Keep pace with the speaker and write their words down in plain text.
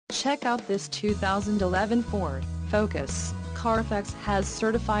Check out this 2011 Ford Focus. Carfax has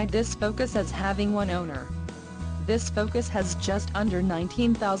certified this Focus as having one owner. This Focus has just under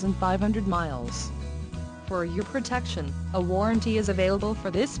 19,500 miles. For your protection, a warranty is available for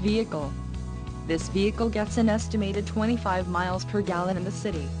this vehicle. This vehicle gets an estimated 25 miles per gallon in the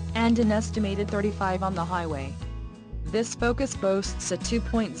city, and an estimated 35 on the highway. This Focus boasts a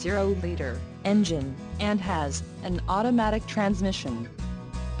 2.0-liter engine, and has an automatic transmission.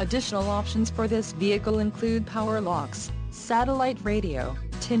 Additional options for this vehicle include power locks, satellite radio,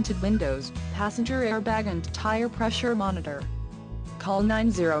 tinted windows, passenger airbag and tire pressure monitor. Call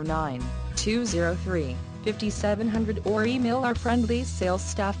 909-203-5700 or email our friendly sales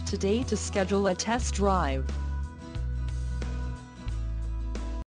staff today to schedule a test drive.